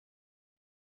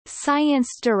Science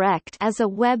Direct is a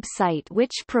website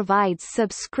which provides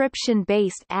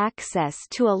subscription-based access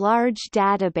to a large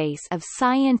database of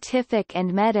scientific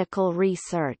and medical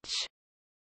research.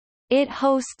 It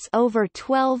hosts over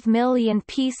 12 million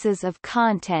pieces of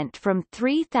content from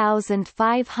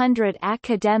 3,500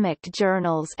 academic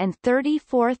journals and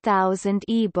 34,000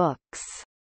 e-books.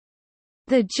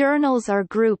 The journals are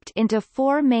grouped into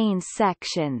four main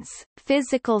sections: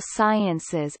 physical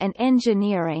sciences and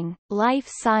engineering, life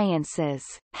sciences,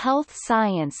 health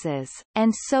sciences,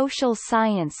 and social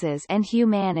sciences and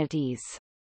humanities.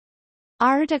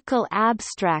 Article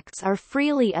abstracts are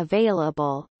freely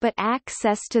available, but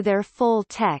access to their full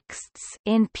texts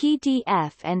in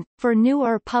PDF and, for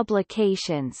newer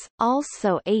publications,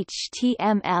 also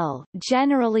HTML,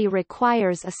 generally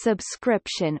requires a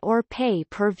subscription or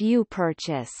pay-per-view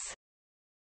purchase.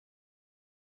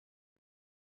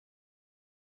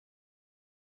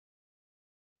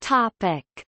 Topic: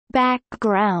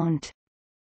 Background.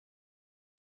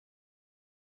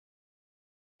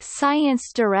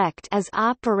 Science Direct is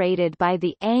operated by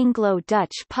the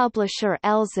Anglo-Dutch publisher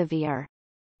Elsevier.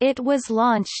 It was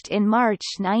launched in March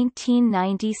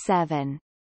 1997.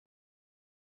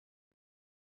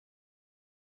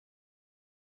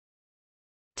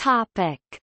 Topic: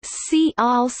 See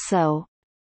also: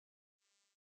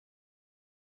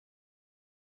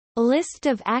 List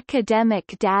of academic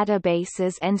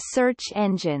databases and search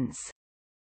engines.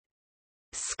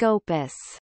 Scopus.